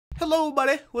Hello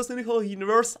buddy, what's in the whole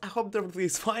universe? I hope everything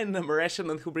is fine. I'm Russian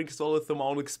and who brings all of them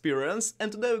own experience,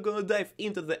 and today we're gonna dive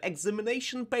into the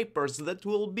examination papers that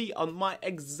will be on my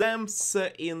exams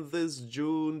in this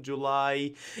June,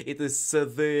 July. It is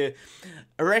the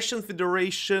Russian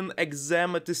Federation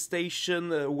exam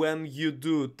attestation when you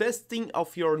do testing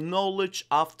of your knowledge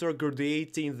after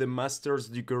graduating the master's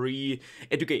degree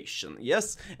education.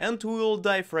 Yes, and we will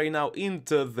dive right now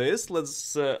into this.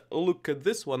 Let's look at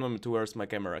this. One moment, where's my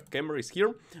camera? Camera is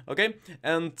here, okay,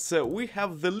 and we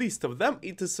have the list of them.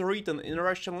 It is written in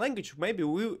Russian language. Maybe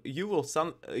you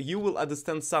will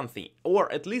understand something,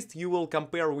 or at least you will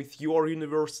compare with your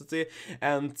university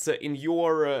and in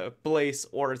your place,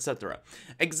 or etc.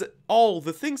 All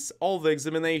the things, all the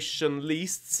examination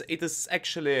lists. It is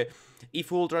actually,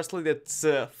 if we will translate it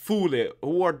fully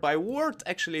word by word,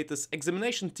 actually it is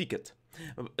examination ticket.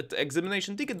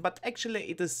 Examination ticket, but actually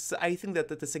it is, I think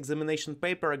that it is examination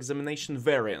paper, examination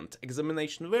variant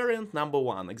number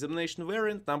 1, examination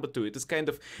variant number 2. It is kind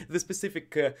of the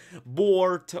specific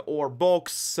board or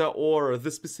box or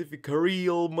the specific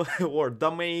realm or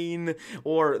domain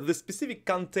or the specific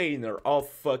container of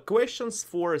questions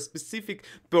for a specific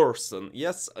person.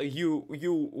 Yes, you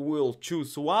will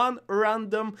choose one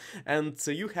random, and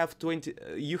you have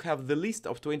the list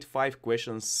of 25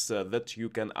 questions that you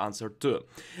can answer to.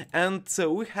 And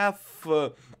we have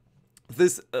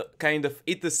this kind of,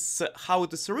 it is how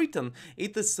it is written.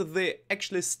 It is the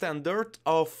actually standard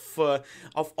of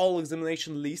all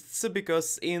examination lists,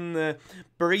 because in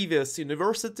previous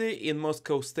university, in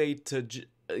Moscow State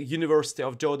University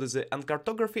of Geodesy and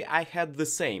Cartography, I had the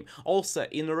same. Also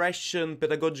in Russian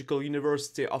Pedagogical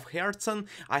University of Kherson,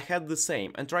 I had the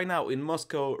same. And right now in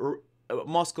Moscow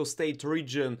State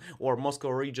Region or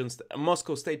Moscow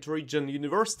State Region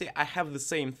University, I have the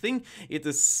same thing. It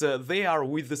is they are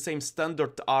with the same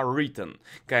standard are written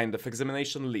kind of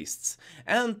examination lists.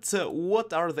 And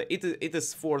what are the it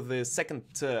is for the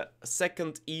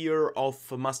second year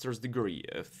of master's degree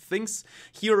things.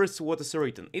 Here is what is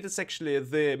written. It is actually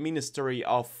the Ministry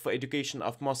of Education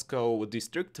of Moscow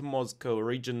District, Moscow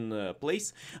Region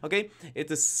place. Okay, it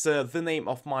is the name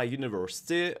of my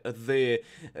university. The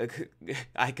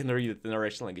I can read it in a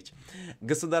Russian language.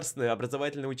 Государственное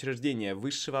образовательное учреждение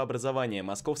высшего образования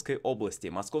Московской области,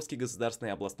 Московский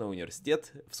государственный областной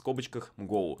университет, в скобочках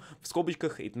МГОУ. В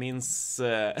скобочках it means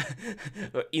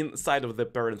inside of the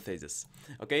parenthesis.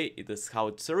 Okay, it is how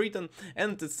it's written,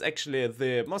 and it's actually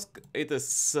the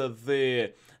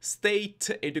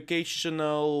state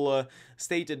educational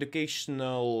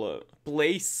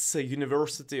place,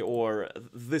 university, or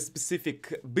the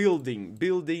specific building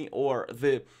or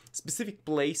the specific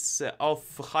place of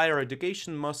higher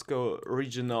education, Moscow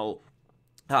regional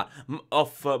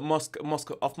of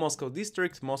Moscow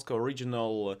district, Moscow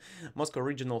regional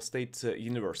state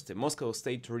university, Moscow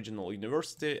State Regional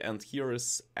University, and here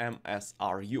is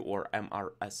MSRU or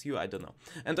MRSU, I don't know.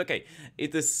 And okay,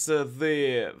 it is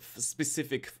the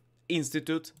specific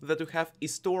institute that we have,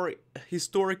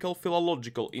 historical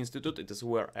philological institute. It is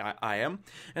where I am,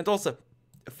 and also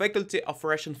Faculty of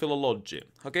Russian Philology.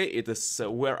 Okay, it is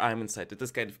where I'm inside. It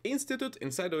is kind of institute,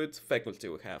 inside of it faculty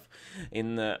we have.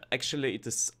 In actually it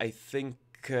is, I think,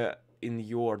 in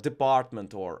your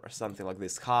department or something like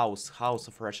this, house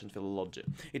of Russian Philology.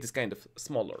 It is kind of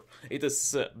smaller. It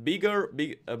is bigger,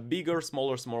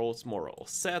 smaller, sets,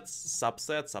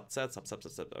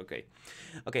 subset. Okay.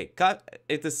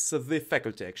 It is the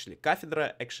faculty actually.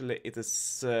 Cathedra actually it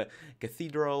is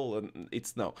cathedral.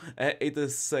 It's no. It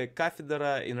is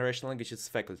cathedra in Russian language. It's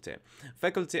faculty.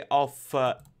 Faculty of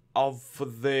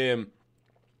the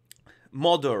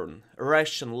modern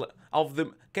Russian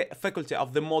Faculty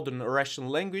of the Modern Russian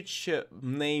Language,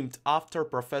 named after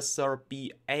Professor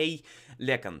P.A.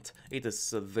 Lekant. It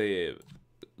is the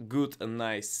good and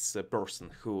nice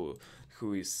person who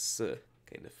is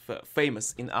kind of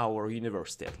famous in our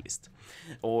university, at least,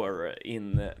 or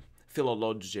in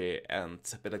philology and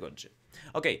pedagogy.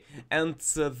 Okay, and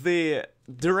the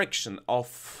direction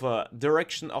of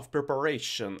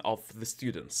preparation of the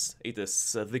students. It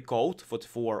is the code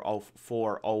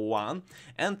 44401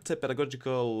 and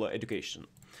pedagogical education.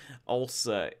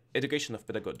 Also, education of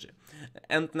pedagogy.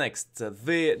 And next,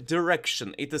 the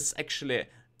direction. It is actually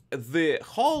the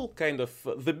whole kind of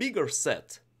the bigger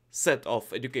set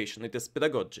of education. It is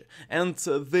pedagogy, and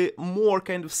the more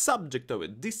kind of subject of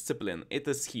it, discipline, it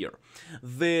is here.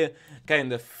 The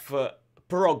kind of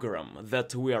program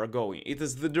that we are going. It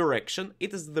is the direction,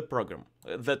 it is the program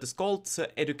that is called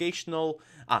educational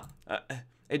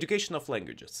education of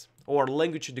languages, or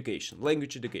language education,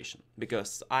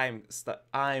 because I'm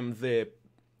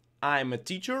a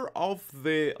teacher of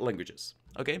the languages.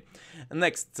 Okay,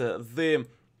 next it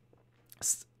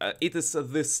is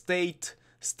the state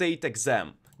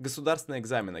exam. Государственный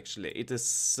экзамен, actually. It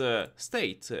is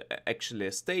state,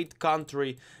 actually. State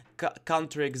country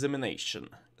examination.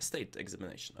 State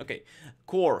examination. Okay.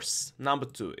 Course number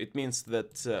 2. It means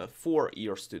that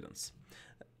 4-year students.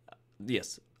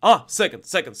 Yes. Second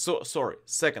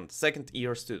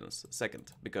year students.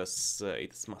 Second, because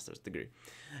it is master's degree.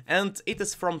 And it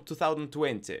is from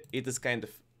 2020. It is kind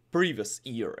of previous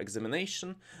year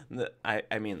examination.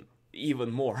 I mean,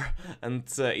 even more, and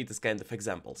it is kind of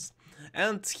examples.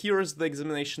 And here's the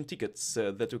examination tickets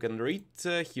that you can read.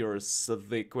 Here's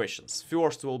the questions.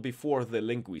 First will be for the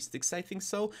linguistics, I think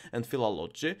so, and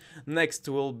philology. Next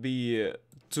will be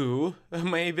 2,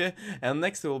 maybe, and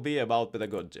next will be about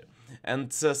pedagogy.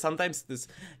 And sometimes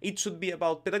it should be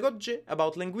about pedagogy,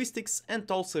 about linguistics, and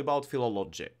also about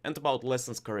philology, and about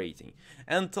lessons creating.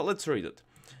 And let's read it.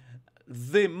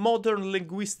 The modern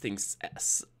linguistics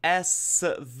as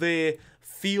the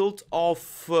field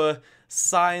of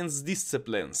science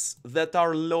disciplines that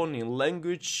are learning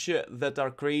language that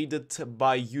are created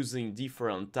by using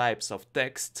different types of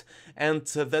text and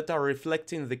that are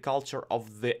reflecting the culture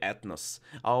of the ethnos,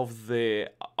 of the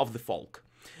folk.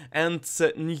 And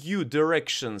new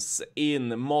directions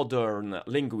in modern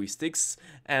linguistics,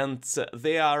 and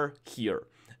they are here,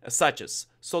 such as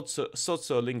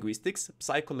sociolinguistics,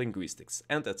 psycholinguistics,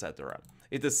 and etc.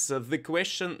 It is the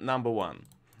question number 1.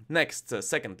 Next,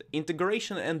 second,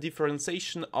 integration and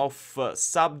differentiation of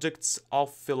subjects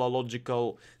of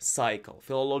philological cycle,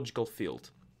 philological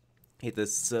field. It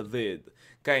is the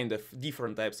kind of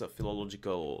different types of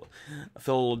philological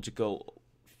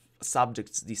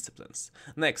subjects, disciplines.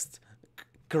 Next,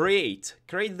 create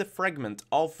the fragment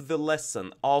of the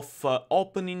lesson of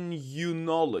opening new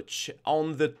knowledge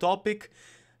on the topic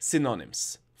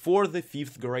synonyms for the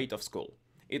 5th grade of school.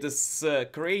 It is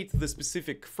create the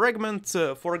specific fragment.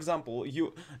 For example,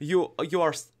 you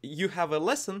have a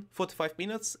lesson 45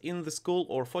 minutes in the school,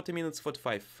 or 40 minutes,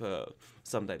 45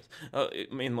 sometimes.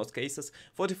 In most cases,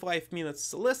 45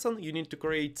 minutes lesson. You need to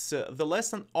create the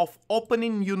lesson of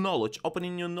opening new knowledge.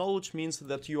 Opening new knowledge means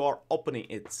that you are opening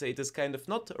it. It is kind of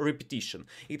not repetition.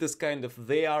 It is kind of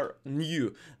they are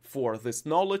new for this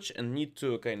knowledge and need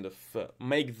to kind of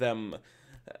make them.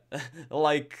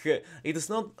 Like it is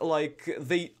not like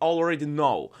they already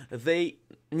know, they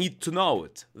need to know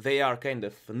it. They are kind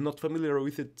of not familiar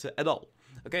with it at all.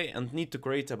 Okay, and need to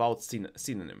create about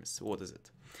synonyms. What is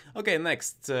it? Okay,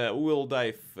 next we'll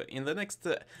dive in the next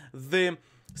the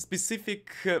specific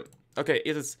okay,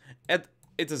 it is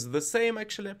the same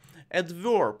actually.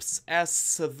 Adverbs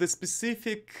as the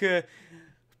specific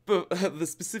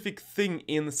thing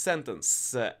in a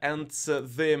sentence,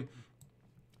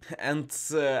 and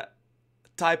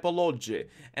typology,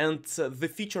 and the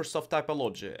features of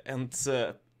typology, and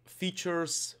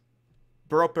features,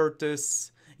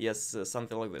 properties, yes,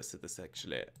 something like this it is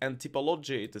actually. And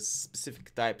typology, it is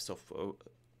specific types of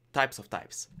types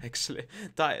actually,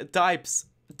 types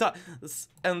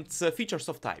and features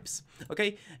of types,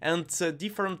 okay, and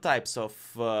different types of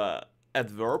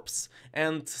adverbs.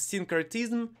 And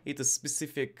syncretism, it is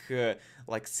specific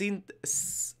like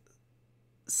synthesis,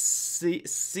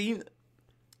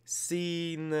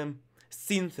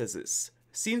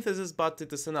 but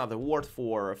it is another word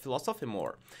for philosophy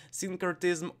more.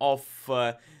 Syncretism of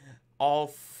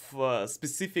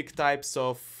specific types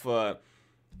of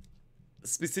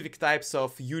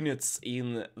units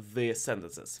in the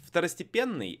sentences.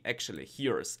 Второстепенный, actually,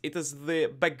 here's it is the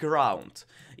background,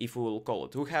 if we will call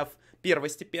it. We have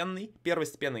первостепенный.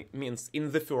 Первостепенный means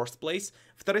in the first place.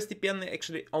 Второстепенный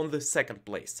actually on the second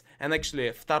place. And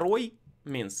actually второй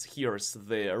means here's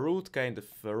the root, kind of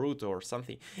root or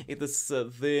something. It is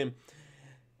the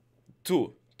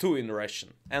two in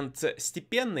Russian. And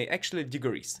степенный actually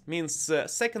degrees, means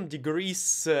second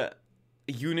degrees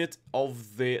unit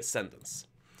of the sentence.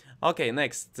 Okay,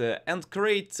 next and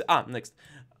create next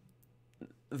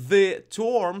the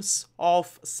terms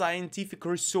of scientific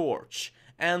research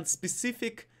and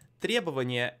specific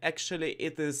требования. Actually,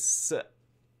 it is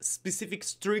specific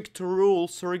strict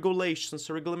rules, regulations,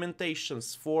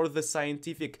 regulamentations for the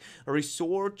scientific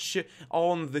research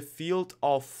on the field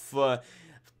of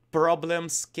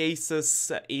problems,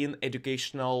 cases in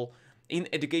education of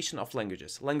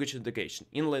languages, language education,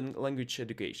 language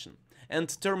education,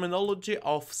 and terminology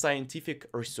of scientific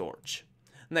research.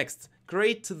 Next,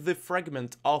 create the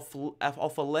fragment of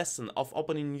a lesson of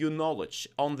opening new knowledge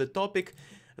on the topic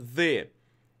the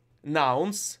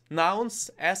nouns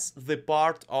as the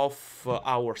part of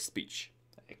our speech.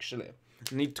 Actually,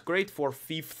 need to create for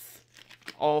the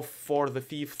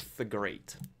 5th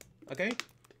grade. Okay.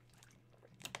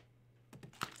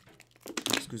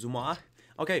 немножко из ума.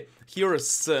 Okay, here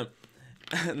is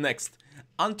next.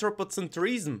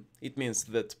 Anthropocentrism. It means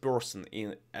that person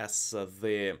as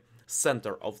the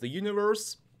center of the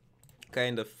universe,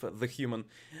 kind of the human.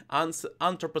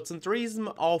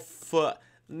 Anthropocentrism of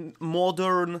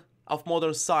modern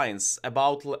science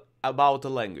about a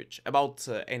language, about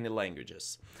any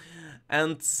languages.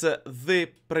 And the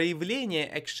проявление,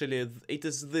 actually, it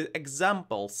is the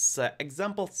examples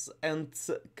and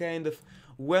kind of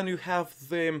when you have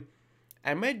the,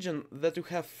 imagine that you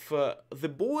have the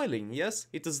boiling, yes,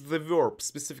 it is the verb,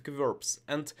 specific verbs,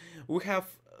 and we have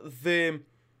the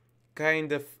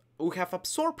kind of, we have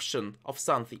absorption of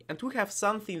something, and we have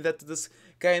something that is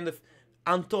kind of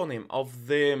antonym of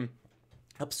the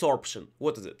absorption.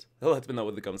 What is it? Let me know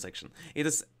in the comment section. It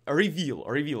is reveal,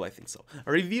 I think so.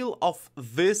 Reveal of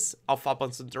this, of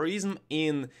apocentrism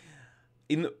in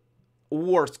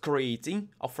word creating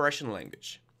of Russian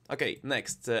language. Okay,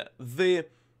 next, the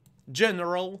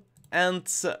general and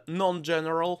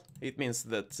non-general. It means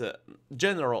that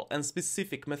general and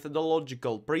specific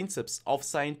methodological principles of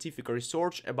scientific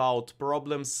research about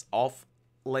problems of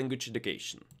language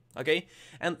education. Okay,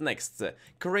 and next,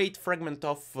 create fragment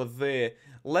of the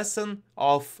lesson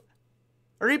of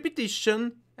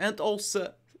repetition and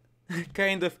also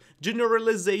kind of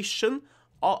generalization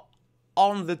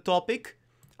on the topic.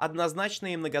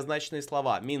 Однозначные и многозначные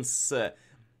слова means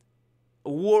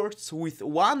words with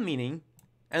one meaning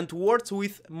and words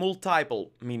with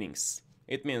multiple meanings.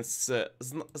 It means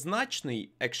значный,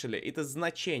 actually, it is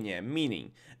значение,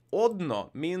 meaning. Одно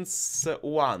means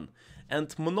one. And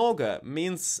много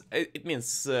means, it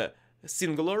means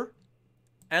singular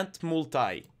and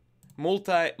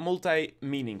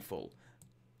multi-meaningful,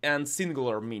 and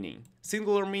singular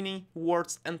meaning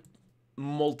words and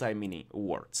multi-meaning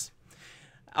words.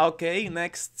 Okay,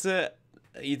 next,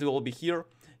 it will be here.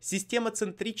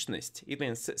 Системоцентричность, it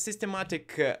means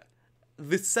systematic,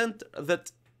 the center,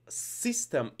 that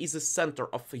system is a center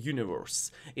of a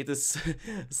universe. It is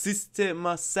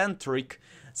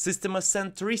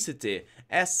systemacentricity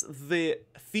as the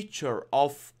feature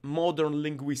of modern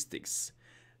linguistics.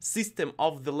 System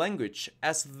of the language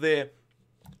as the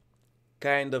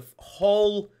kind of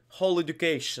whole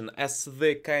education, as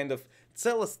the kind of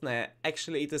целостное.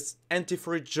 Actually, it is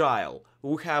anti-fragile.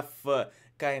 We have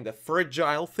kind of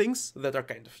fragile things that are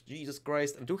kind of Jesus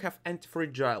Christ, and we have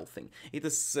anti-fragile thing. It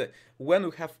is when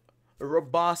we have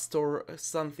robust or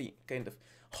something kind of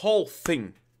whole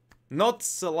thing, not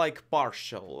like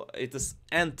partial. It is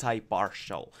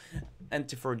anti-partial,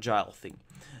 anti-fragile thing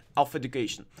of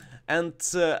education. And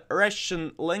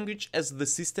Russian language as the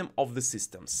system of the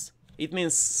systems. It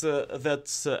means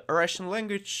that Russian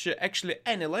language, actually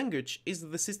any language,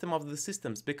 is the system of the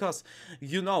systems, because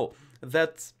you know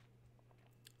that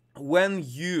when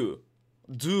you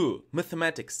do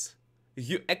mathematics,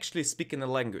 you actually speak in a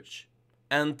language,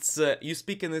 and you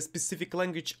speak in a specific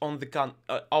language on the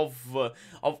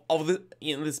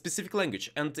in the specific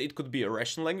language, and it could be a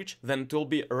Russian language. Then it will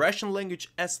be a Russian language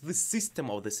as the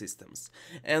system of the systems.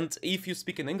 And if you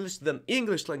speak in English, then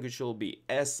English language will be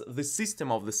as the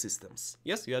system of the systems.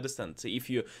 Yes, you understand. If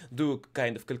you do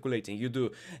kind of calculating, you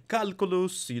do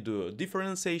calculus, you do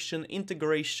differentiation,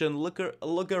 integration,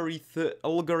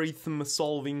 logarithm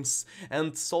solvings,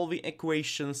 and solving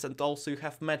equations, and also you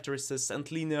have matrices and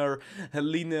linear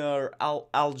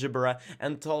algebra,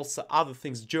 and also other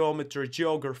things, geometry,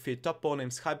 geography,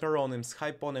 toponyms,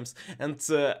 hyperonyms, and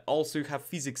also you have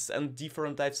physics and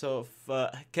different types of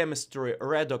chemistry,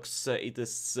 redox. It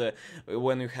is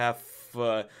when you have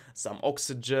some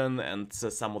oxygen and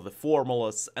some of the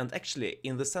formulas, and actually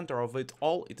in the center of it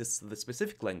all, it is the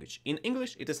specific language. In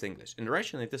English, it is English. In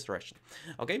Russian, it is Russian.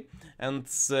 Okay, and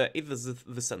it is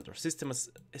the center,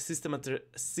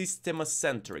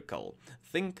 systemacentrical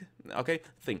thing.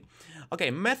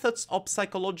 Okay, methods of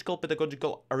psychological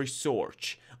pedagogical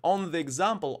research on the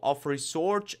example of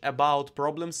research about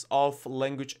problems of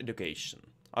language education.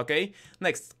 Okay,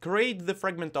 next, create the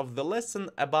fragment of the lesson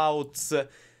about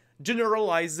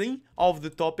generalizing of the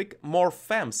topic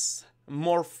morphemes,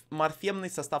 морфемный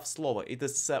состав слова. It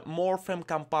is morpheme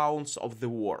compounds of the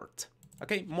word.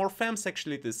 Okay, morphemes,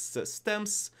 actually it is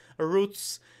stems,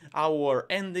 roots, our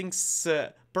endings,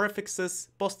 prefixes,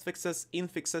 postfixes,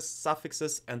 infixes,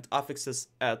 suffixes, and affixes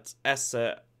as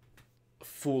a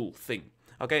full thing.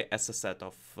 Okay, as a set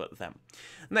of them.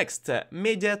 Next,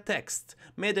 media text.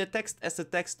 Media text as a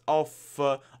text of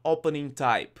opening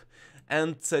type.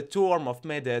 And a term of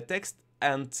media text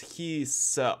and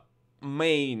his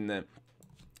main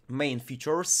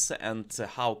features, and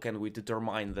how can we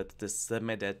determine that it is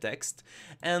media text,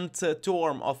 and a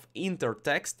term of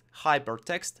intertext,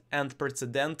 hypertext, and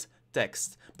precedent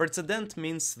text. Precedent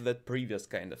means that previous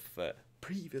kind of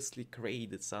previously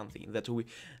created something that we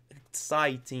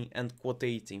citing and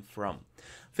quotating from.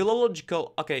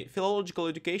 Philological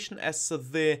education as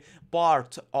the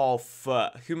part of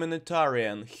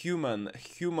humanitarian,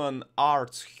 human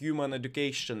arts, human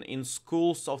education in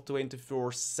schools of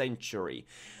 21st century.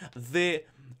 The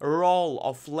role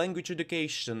of language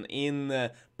education in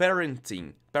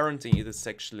parenting. Parenting it is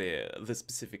actually the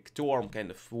specific term,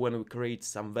 kind of when we create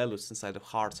some values inside the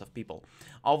hearts of people,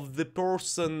 of the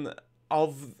person,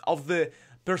 of the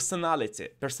personality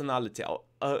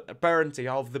parenting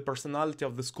of the personality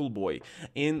of the schoolboy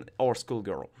in or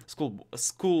schoolgirl,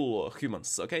 school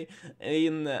humans, okay,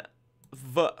 in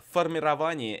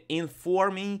формировании,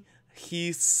 informing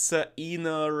his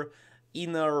inner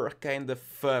kind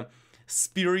of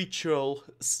spiritual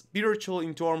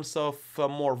in terms of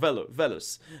more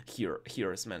values here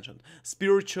is mentioned,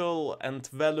 spiritual and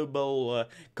valuable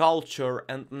culture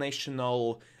and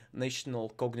national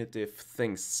cognitive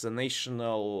things,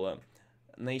 national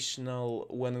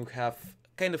when we have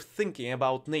kind of thinking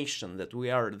about nation, that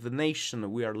we are the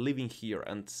nation, we are living here,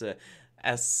 and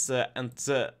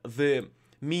the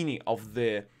meaning of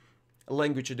the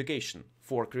language education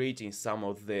for creating some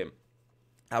of the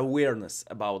awareness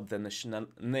about the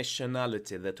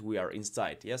nationality that we are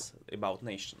inside, yes, about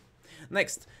nation.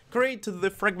 Next, create the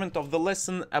fragment of the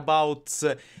lesson about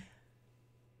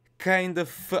kind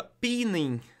of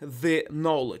pinning the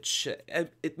knowledge.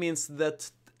 It means that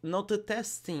not a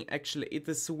testing, actually, it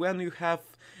is when you have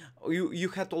you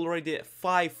had already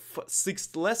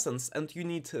 5-6 lessons and you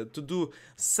need to do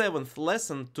 7th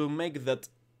lesson to make that,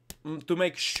 to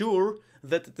make sure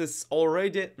that it is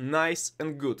already nice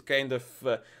and good, kind of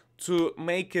to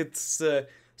make it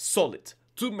solid.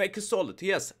 To make it solid,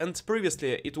 yes, and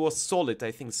previously it was solid,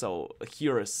 I think so.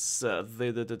 Here is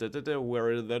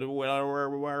where is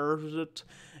it?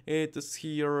 It is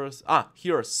here.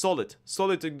 Here is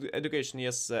solid education.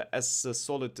 Yes, as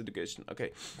solid education.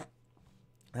 Okay,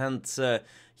 and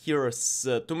here is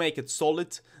to make it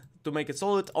solid. To make it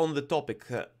solid on the topic,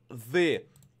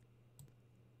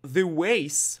 the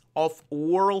ways of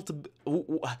word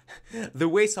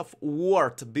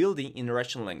building in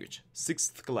Russian language.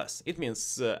 6th class. It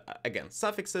means again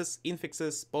suffixes,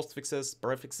 infixes, postfixes,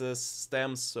 prefixes,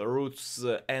 stems, roots,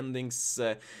 endings,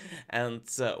 and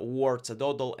word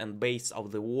dodal and base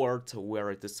of the word, where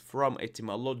it is from,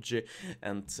 etymology,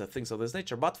 and things of this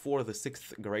nature. But for the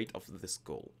 6th grade of the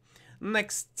school.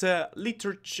 Next,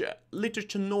 literature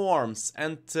norms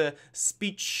and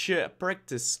speech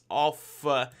practice of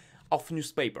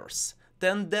newspapers.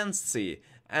 Tendency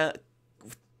to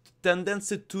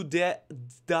the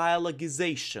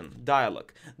dialogization,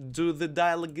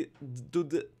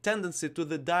 tendency to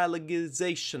the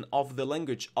dialogization of the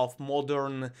language of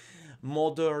modern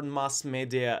mass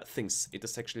media things. It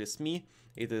is actually SME.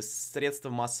 It is средства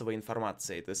массовой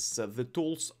информации. It is the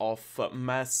tools of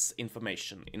mass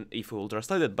information, if we will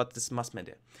translate it, but it's mass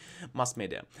media.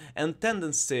 And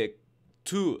tendency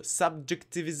to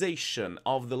subjectivization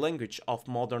of the language of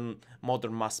modern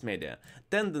mass media.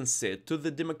 Tendency to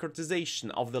the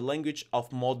democratization of the language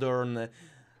of modern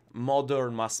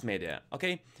mass media.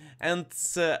 Okay, and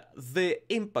the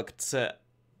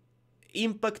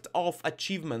impact of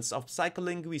achievements of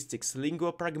psycholinguistics,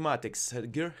 linguopragmatics,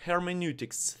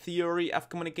 hermeneutics, theory of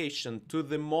communication to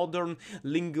the modern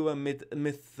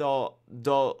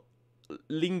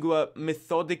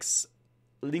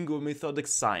linguomethodic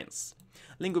science.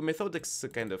 Linguomethodics,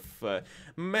 kind of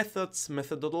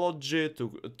methodology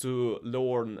to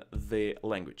learn the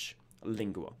language.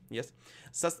 Lingua, yes.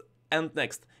 And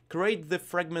next, create the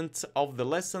fragment of the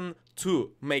lesson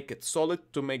to make it solid,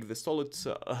 to make the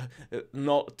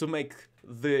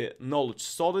knowledge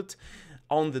solid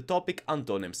on the topic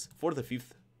antonyms for the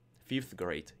 5th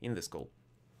grade in the school.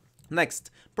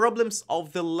 Next, problems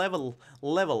of the level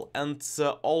and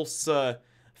also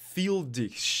field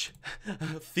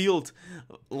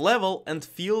level and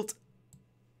field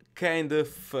kind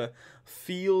of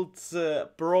field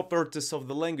properties of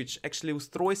the language. Actually,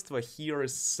 устройство here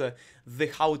is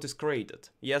how it is created.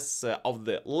 Yes, of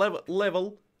the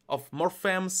level of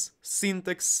morphemes,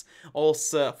 syntax,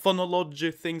 also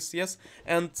phonology things. Yes,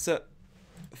 and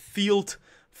field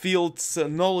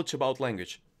knowledge about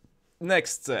language.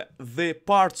 Next, the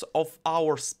parts of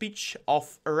our speech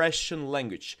of Russian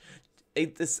language.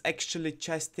 it is actually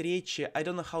часть речи. I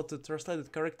don't know how to translate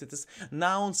it correctly. It is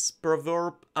nouns,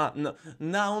 proverb, no,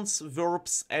 nouns,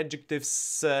 verbs,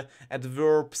 adjectives,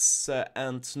 adverbs,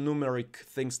 and numeric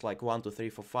things like 1, 2, 3,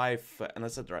 4, 5, and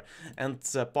etc. And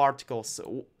particles.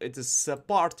 It is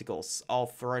particles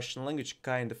of Russian language,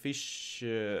 kind of ish.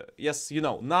 Yes, you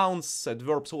know, nouns,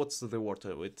 adverbs. What's the word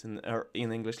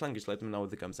in English language? Let me know in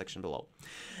the comment section below.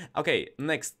 Okay,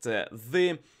 next,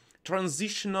 the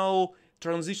transitional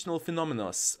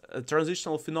phenomena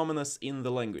in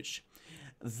the language.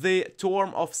 The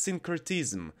term of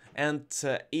syncretism and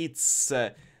its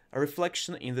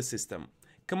reflection in the system.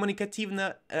 Communicative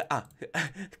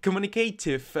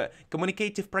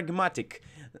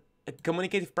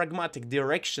pragmatic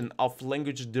direction of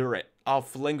language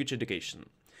education.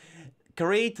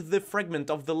 Create the fragment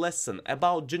of the lesson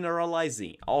about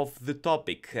generalizing of the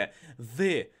topic,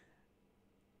 the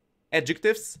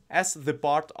adjectives as the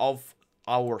part of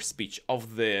our speech,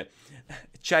 of the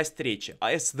часть речи,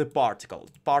 as the particle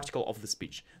of the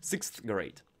speech. 6th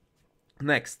grade.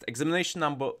 Next, examination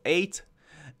number 8,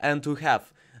 and we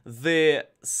have the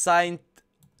sign.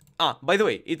 By the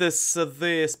way, it is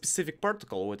the specific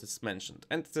particle what is mentioned,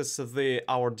 and it is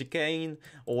our decane,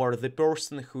 or the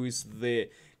person who is the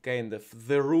kind of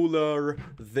the ruler,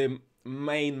 the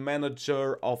main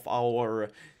manager of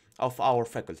our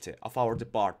faculty, of our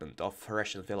department of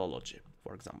Russian philology,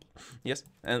 for example. Yes,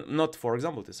 and not for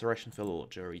example, it is Russian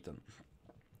philology written.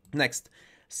 Next,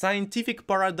 scientific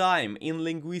paradigm in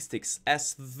linguistics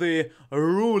as the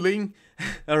ruling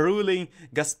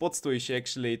господствующий,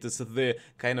 actually it is the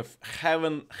kind of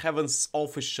heaven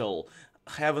officials,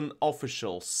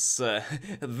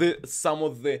 some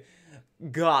of the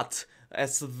god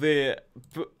as the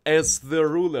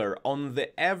ruler on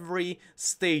the every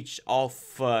stage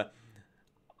of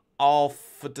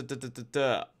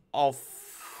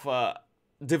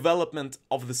development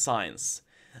of the science.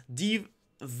 The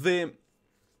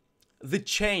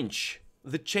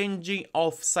changing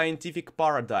of scientific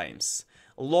paradigms,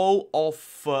 law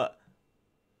of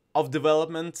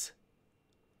development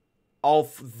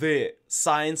of the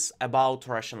science about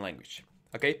Russian language.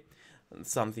 Okay,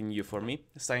 something new for me.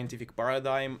 Scientific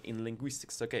paradigm in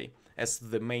linguistics. Okay, as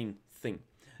the main thing,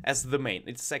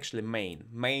 it's actually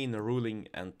main ruling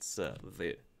and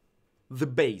the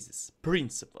basis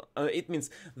principle. It means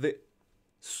the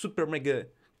super mega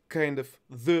kind of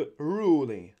the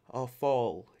ruling of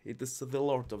all. It is the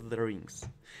Lord of the Rings.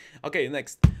 Okay,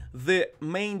 next, the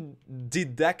main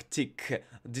didactic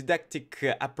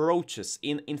approaches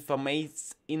in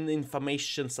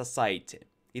information society.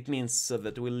 It means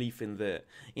that we live in the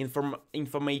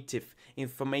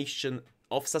information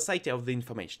of society of the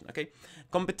information. Okay,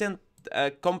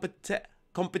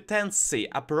 competency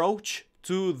approach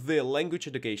to the language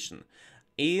education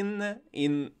in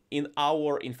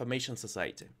our information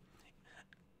society.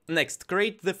 Next,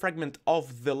 create the fragment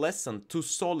of the lesson to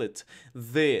solid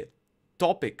the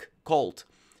topic called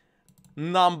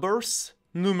numerous.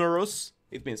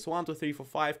 It means 1, 2, 3, 4,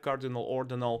 5, cardinal,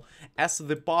 ordinal, as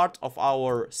the part of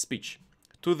our speech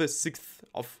to the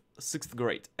 6th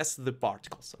grade as the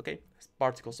particles. Okay,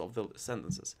 particles of the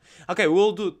sentences. Okay,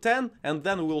 we'll do 10 and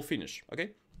then we'll finish.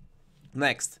 Okay,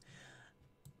 next,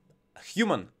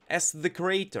 human as the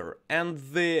creator and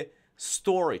the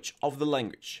storage of the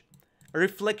language.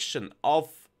 Reflection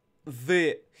of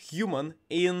the human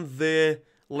in the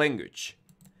language.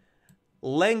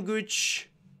 Language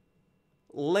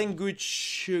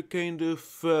kind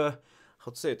of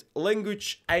how to say it?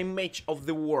 Language image of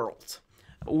the world.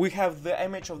 We have the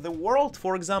image of the world.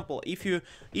 For example, if you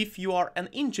are an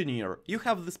engineer, you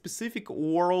have the specific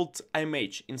world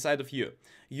image inside of you.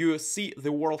 You see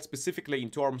the world specifically in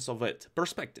terms of it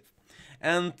perspective,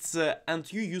 and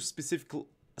you use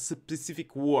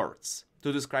specific words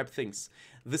to describe things.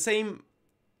 The same,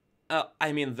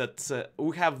 I mean that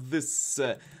we have this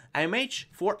image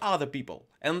for other people,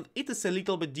 and it is a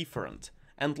little bit different.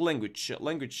 And language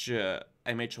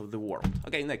image of the world.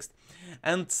 Okay, next,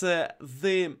 and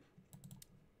the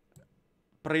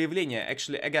проявление,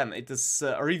 actually, again, it is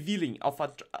revealing of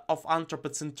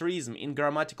anthropocentrism in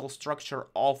grammatical structure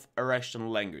of a Russian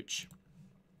language.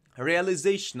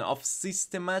 Realization of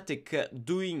systematic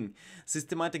doing,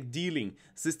 systematic dealing,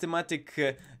 systematic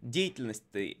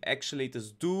деятельности. Actually, it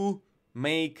is do,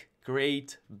 make,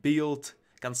 create, build,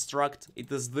 construct.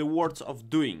 It is the words of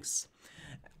doings.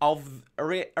 Of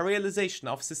realization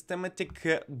of systematic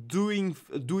doing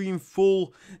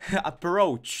full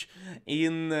approach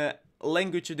in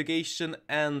language education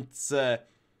and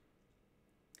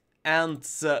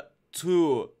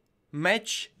to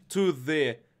match to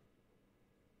the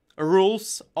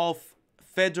rules of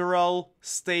federal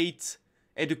state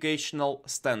educational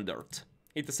standard.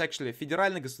 It is actually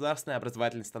федеральный государственный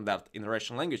образовательный стандарт. In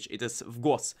Russian language, it is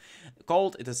ВГОС.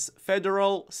 Called, it is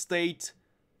federal state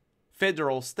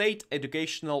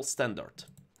educational standard.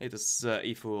 It is,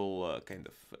 if we'll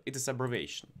it is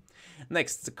abbreviation.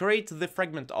 Next, create the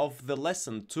fragment of the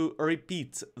lesson to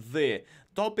repeat the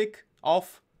topic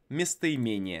of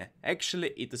местоимение.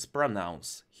 Actually, it is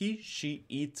pronouns. He, she,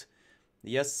 it,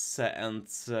 yes, and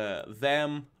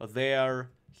them, their,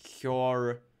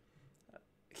 her,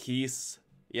 his,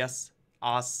 yes,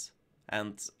 us,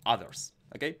 and others.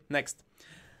 Okay, next.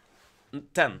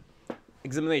 10.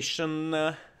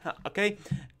 Examination, okay.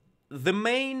 The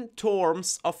main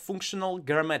terms of functional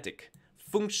grammatic.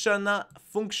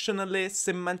 Functionally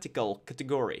semantical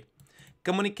category.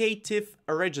 Communicative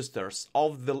registers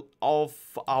of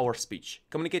our speech.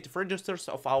 Communicative registers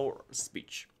of our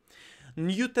speech.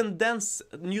 New tendencies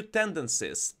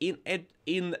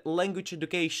in language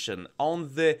education on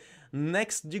the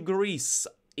next degrees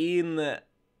in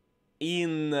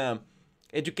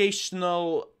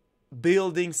educational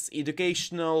buildings,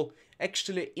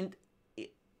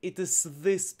 it is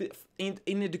this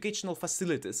in educational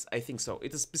facilities, I think so.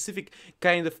 It is a specific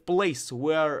kind of place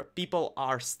where people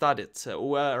are studied,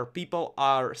 where people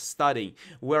are studying,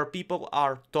 where people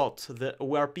are taught,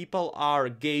 where people are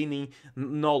gaining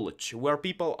knowledge, where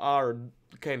people are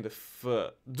kind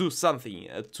of do something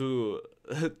to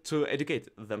educate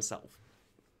themselves.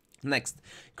 Next,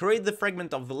 create the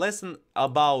fragment of the lesson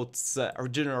about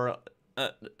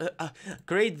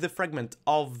create the fragment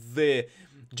of the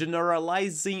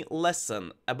generalizing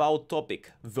lesson about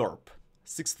topic verb,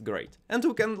 6th grade. And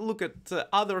we can look at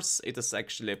others. It is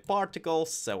actually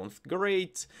particles, 7th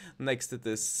grade. Next it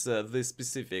is the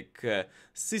specific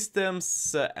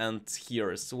systems, and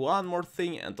here is one more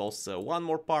thing and also one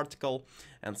more particle.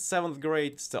 And 7th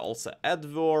grade, so also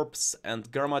adverbs and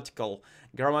grammatical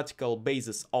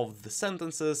basis of the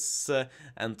sentences,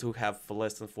 and we have a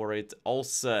lesson for it.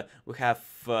 Also we have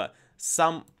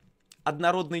some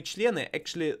однородные члены,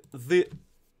 actually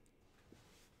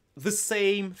the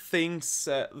same things,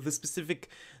 the specific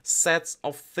sets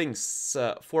of things.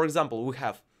 For example, we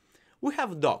have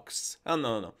dogs.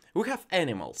 No. We have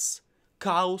animals,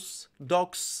 cows,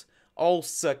 dogs,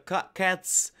 also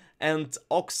cats and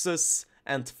oxes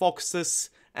and foxes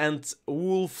and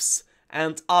wolves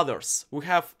and others. We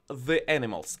have the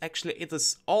animals. Actually, it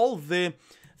is all the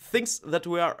things that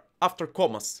we are after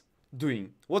commas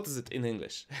doing. What is it in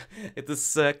English? It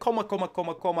is comma,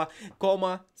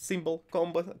 symbol,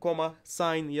 comma,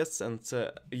 sign, yes, and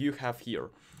you have here.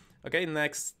 Okay,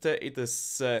 next it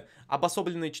is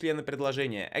обособленные члены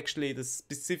предложения. Actually, it is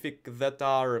specific that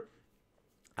are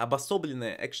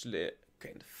обособленные, actually,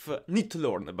 kind of need to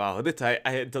learn about it.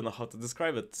 I don't know how to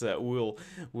describe it.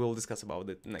 We'll discuss about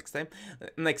it next time.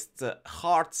 Next,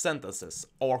 hard sentences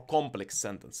or complex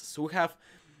sentences.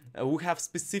 We have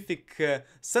specific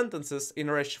sentences in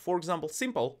Russian. For example,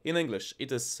 simple in English,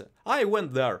 it is I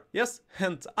went there, yes,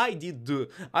 and I did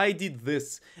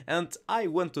this, and I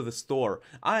went to the store,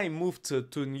 I moved to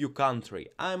a new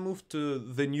country, I moved to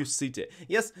the new city,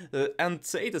 yes, and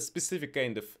it is specific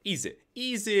kind of easy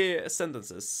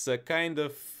sentences, kind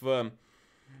of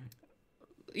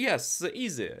yes,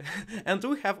 easy. And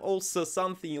we have also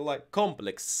something like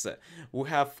complex. We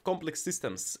have complex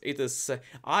systems. It is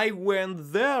I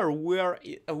went there where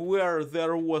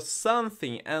there was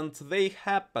something and they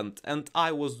happened and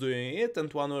I was doing it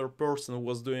and one other person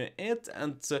was doing it,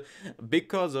 and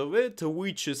because of it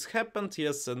witches happened,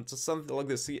 yes, and something like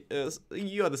this.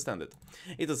 You understand it.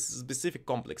 It is specific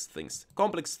complex things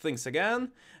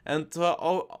again, and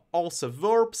also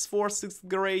verbs for 6th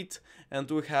grade,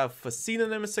 and we have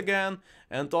synonyms again,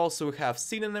 and also we have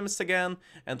synonyms again,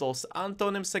 and also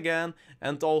antonyms again,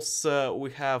 and also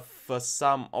we have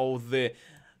some of the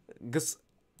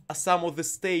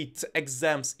state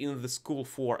exams in the school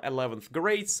for 11th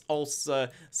grades, also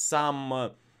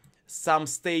some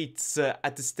state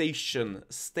attestation,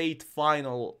 state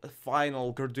final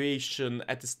graduation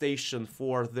attestation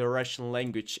for the Russian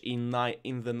language in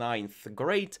the 9th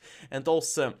grade, and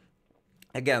also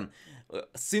again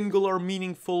singular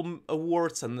meaningful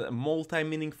words and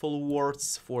multi-meaningful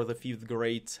words for the 5th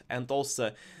grade, and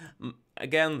also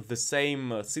again the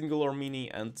same singular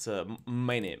meaning and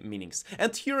many meanings.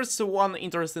 And here's one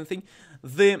interesting thing: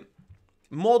 the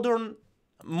modern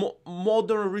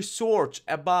research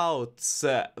about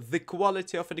the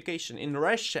quality of education in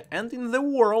Russia and in the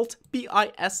world,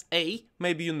 PISA,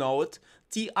 maybe you know it,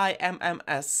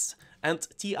 TIMMS, and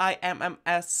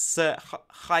TIMMS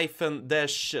hyphen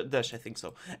dash, I think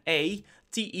so, A,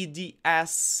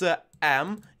 TEDSM,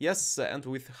 yes, and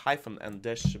with hyphen and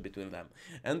dash between them.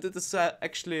 And it is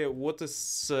actually what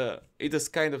is, it is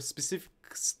kind of specific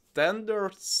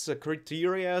standards,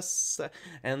 criteria,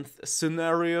 and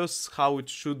scenarios how it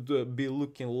should be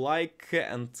looking like,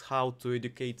 and how to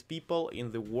educate people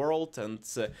in the world, and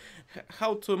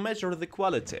how to measure the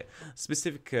quality.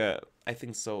 Specific, I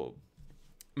think so,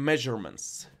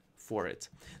 measurements for it.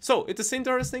 So it is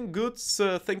interesting, good.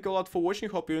 Thank you a lot for watching.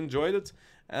 Hope you enjoyed it.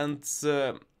 And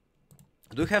do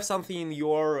you have something in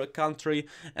your country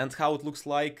and how it looks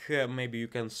like? Maybe you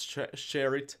can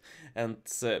share it, and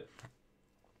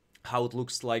how it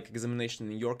looks like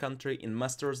examination in your country, in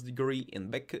master's degree,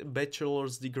 in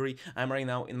bachelor's degree. I'm right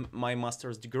now in my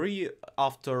master's degree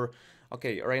after,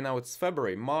 okay, right now it's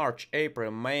February, March, April,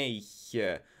 May,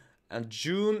 and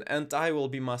June, and I will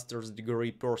be master's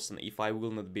degree person if I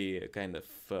will not be kind of,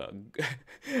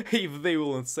 if they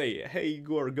will not say, hey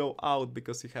Igor, go out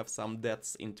because you have some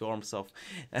debts in terms of,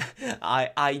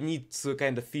 I need to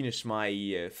kind of finish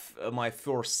my my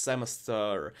first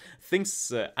semester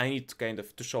things, I need to kind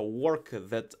of to show work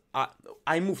that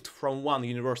I moved from one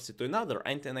university to another,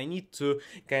 and I need to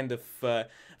kind of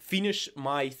finish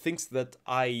my things that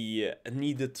I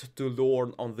needed to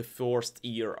learn on the first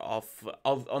year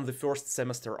on the first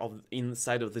semester of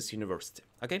inside of this university.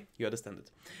 Okay, you understand it.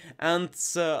 And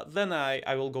then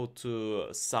I will go to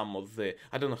some of the,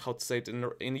 I don't know how to say it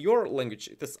in your language,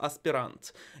 it is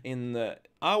aspirant. In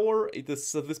our, it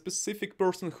is the specific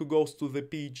person who goes to the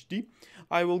PhD.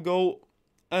 I will go,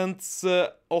 and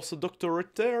also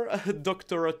doctorature,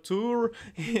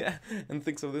 yeah, and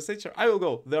things of this nature. I will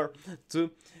go there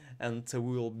too, and we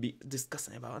will be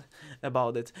discussing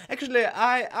about it. Actually,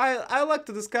 I like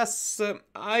to discuss.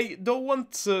 I don't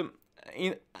want.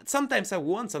 Sometimes I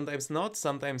want, sometimes not,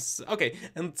 sometimes okay,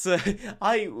 and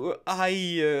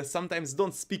I sometimes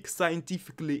don't speak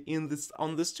scientifically in this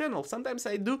on this channel. Sometimes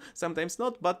I do, sometimes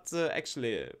not, but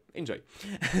actually enjoy.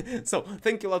 So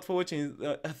thank you a lot for watching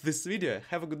this video.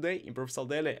 Have a good day, improve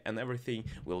daily, and everything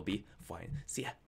will be fine. See ya.